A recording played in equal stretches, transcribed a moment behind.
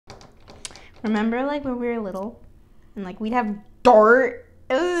Remember, like, when we were little? And, like, we'd have dirt.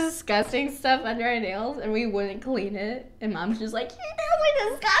 It was disgusting stuff under our nails, and we wouldn't clean it. And Mom's just like, your nails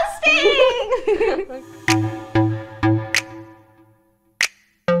are disgusting!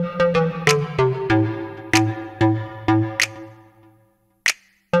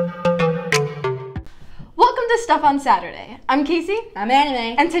 Welcome to Stuff on Saturday. I'm Casey. I'm Anna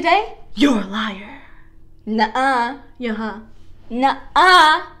Mae. And today, you're a liar. Nuh-uh. Yeah.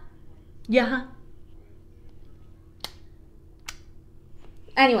 Nuh-uh. Yeah.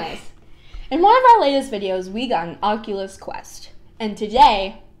 Anyways, in one of our latest videos, we got an Oculus Quest. And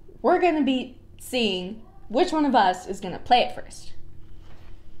today, we're going to be seeing which one of us is going to play it first.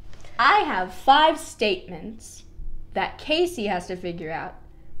 I have 5 statements that Casey has to figure out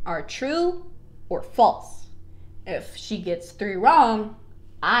are true or false. If she gets 3 wrong,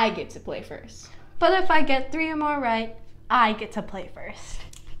 I get to play first. But if I get 3 or more right, I get to play first.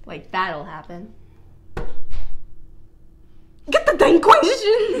 Like, that'll happen. Get the dang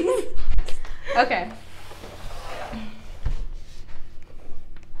questions! Okay.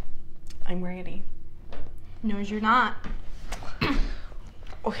 I'm ready. No, you're not.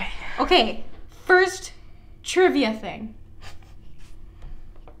 Okay. Okay, first trivia thing.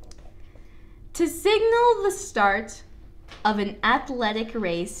 To signal the start of an athletic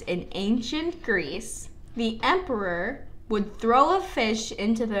race in ancient Greece, the emperor would throw a fish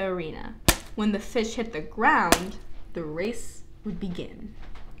into the arena. When the fish hit the ground, the race would begin.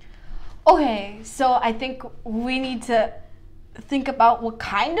 Okay, so I think we need to think about what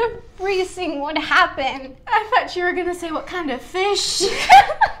kind of racing would happen. I thought you were gonna say what kind of fish.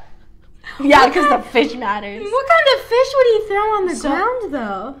 Yeah, because the fish matters. What kind of fish would he throw on the ground,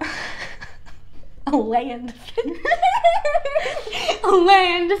 though? A land fish. A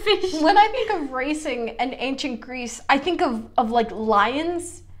land fish. When I think of racing in ancient Greece, I think of like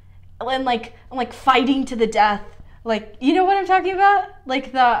lions and like fighting to the death. Like, you know what I'm talking about?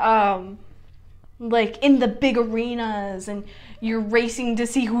 Like the like in the big arenas, and you're racing to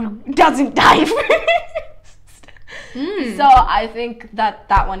see who doesn't die first. So I think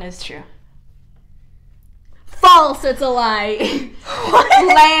that one is true. False, it's a lie.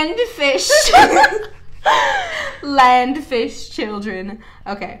 Land fish. Land fish children.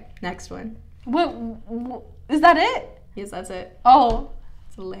 Okay, next one. What is that it? Yes, that's it. Oh,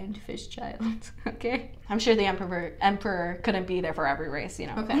 It's a land fish child. Okay. I'm sure the emperor couldn't be there for every race, you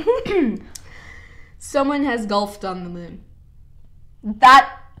know. Okay. Someone has golfed on the moon.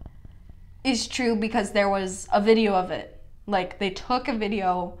 That is true because there was a video of it. Like, they took a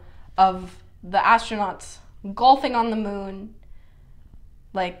video of the astronauts golfing on the moon,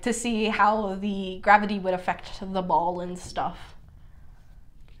 like, to see how the gravity would affect the ball and stuff.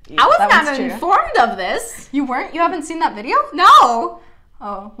 I was That not one's true. informed of this. You weren't? You haven't seen that video? No.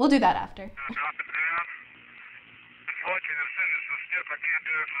 Oh, we'll do that after. Drop it down. Unfortunately, the sentence is stiff. I can't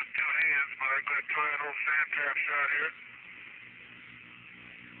do it with 2 hands, but I'm going to try an old sand trap shot here.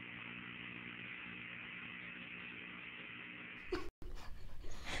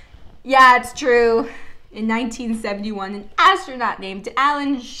 Yeah, it's true. In 1971, an astronaut named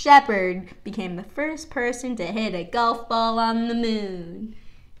Alan Shepard became the first person to hit a golf ball on the moon.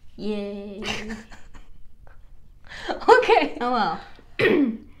 Yay. Okay. Oh well.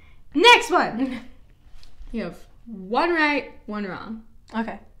 Next one. You have 1 right, 1 wrong.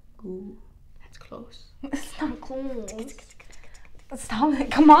 Okay. Ooh, that's close. It's not close. Stop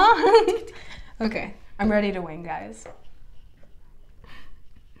it. Come on. Okay. I'm ready to win, guys.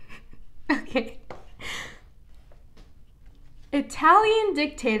 Okay. Italian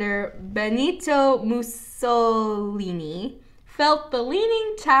dictator Benito Mussolini felt the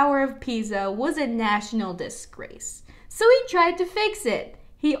Leaning Tower of Pisa was a national disgrace, so he tried to fix it.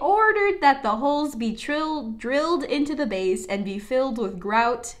 He ordered that the holes be drilled into the base and be filled with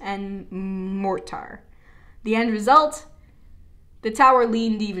grout and mortar. The end result? The tower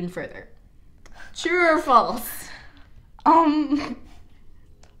leaned even further. True or false?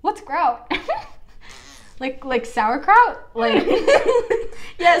 What's grout? like sauerkraut? Like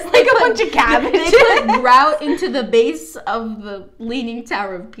Yes, like a bunch of cabbage. They put grout into the base of the Leaning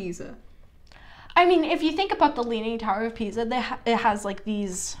Tower of Pisa. I mean, if you think about the Leaning Tower of Pisa, it has like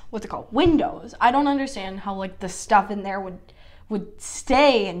these, what's it called, windows. I don't understand how like the stuff in there would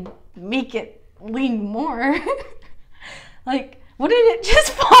stay and make it lean more. Like, wouldn't it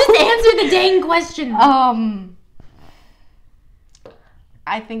just fall? Just answer the dang question.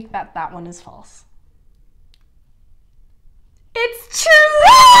 I think that one is false. It's true!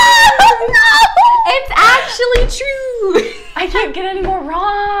 No! It's actually true! I can't get any more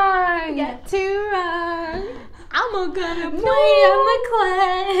wrong! Got 2 wrong. I'm gonna play on the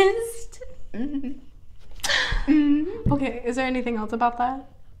quest. Okay, is there anything else about that?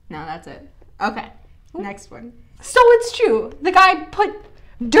 No, that's it. Okay, next one. So it's true. The guy put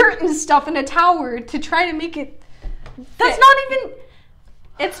dirt and stuff in a tower to try to make it. That's not even.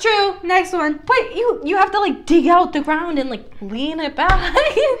 It's true. Next one. But you have to like dig out the ground and like lean it back.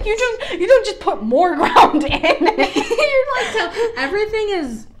 you don't just put more ground in. You're like everything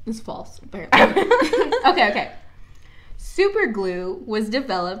is false. Apparently. Okay. Super glue was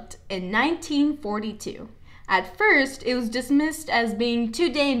developed in 1942. At first, it was dismissed as being too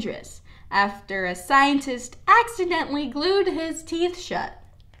dangerous after a scientist accidentally glued his teeth shut,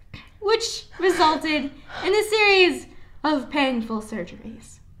 which resulted in a series of painful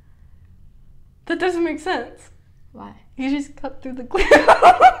surgeries. That doesn't make sense. Why? You just cut through the glue.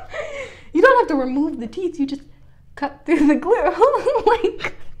 You don't have to remove the teeth, you just cut through the glue.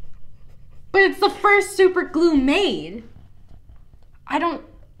 But it's the first super glue made. I don't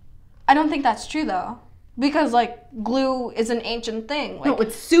think that's true though. Because like glue is an ancient thing. Like, no,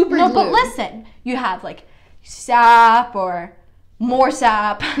 it's super glue. No, but listen, you have like sap or more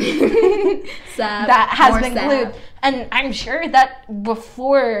sap, Sap that has been sap. glued. And I'm sure that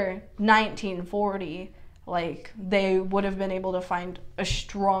before 1940, like they would have been able to find a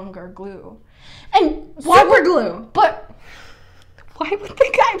stronger glue. And Super glue. But why would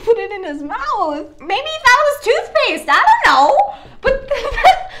the guy put it in his mouth? Maybe that was toothpaste. I don't know. But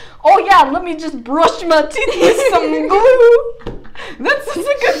oh yeah, let me just brush my teeth with some glue. That's such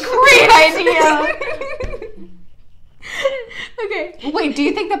a great idea. Okay. Wait, do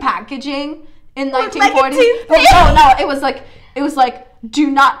you think the packaging in Looked like a 1940? toothpaste. No, it was like do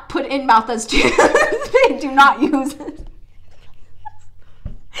not put in mouth as toothpaste. Do not use it.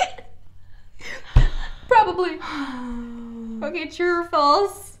 Probably. Okay, true or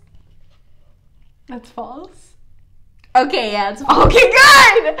false? That's false. Okay, yeah, it's false. Okay,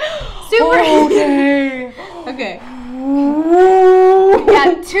 good. Super. Okay. Okay. Ooh.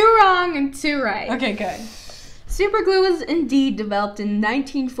 Yeah, 2 wrong and 2 right. Okay, good. Super glue was indeed developed in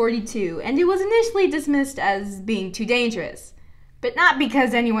 1942, and it was initially dismissed as being too dangerous. But not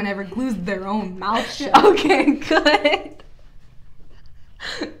because anyone ever glues their own mouth shut. Okay, good.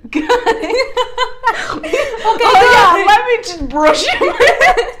 Good. Okay, yeah, good. let me just brush it. Let me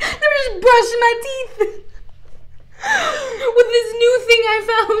just brush my teeth. With this new thing I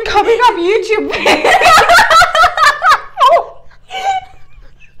found. Coming up YouTube.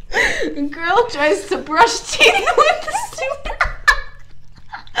 Girl tries to brush teeth with the super.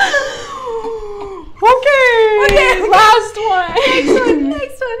 Okay, last one.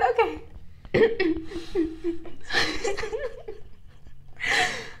 Next one, okay.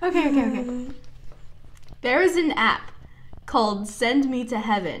 There is an app called Send Me to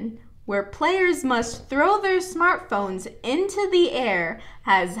Heaven where players must throw their smartphones into the air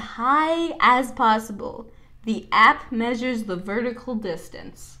as high as possible. The app measures the vertical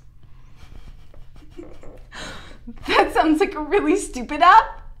distance. That sounds like a really stupid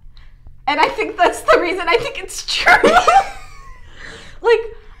app. And I think that's the reason I think it's true.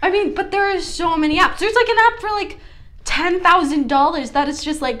 But there are so many apps. There's like an app for like $10,000 that is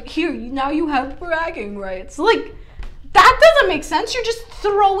just like, here, now you have bragging rights. Like, that doesn't make sense. You're just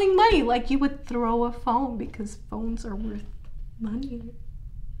throwing money like you would throw a phone because phones are worth money.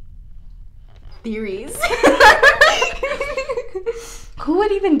 Theories. Who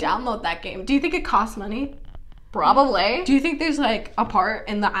would even download that game? Do you think it costs money? Probably. Do you think there's like a part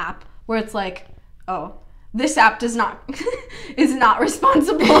in the app where it's like, oh, this app is not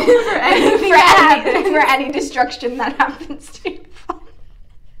responsible for any destruction that happens to your phone?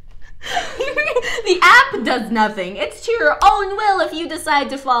 The app does nothing. It's to your own will if you decide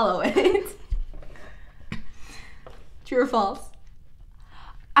to follow it. True or false?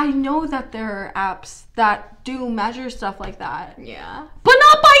 I know that there are apps that do measure stuff like that. Yeah. But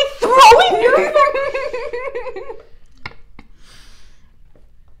not by throwing your phone.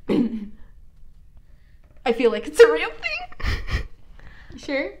 I feel like it's a real thing.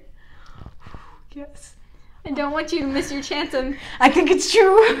 Sure? Yes. I don't want you to miss your chance of... I think it's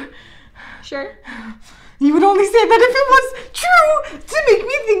true. Sure? You would only say that if it was true to make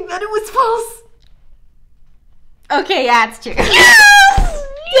me think that it was false. Okay, yeah, it's true. Yes!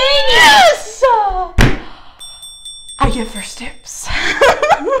 Yes! I get first tips.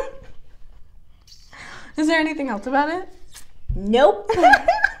 Is there anything else about it? Nope.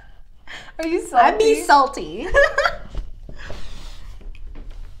 Are you salty? I'd be salty.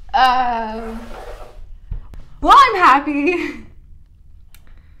 Well, I'm happy.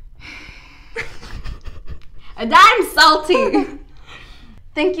 And I'm salty.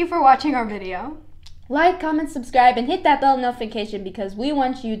 Thank you for watching our video. Like, comment, subscribe, and hit that bell notification because we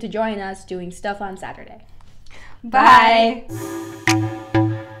want you to join us doing stuff on Saturday. Bye.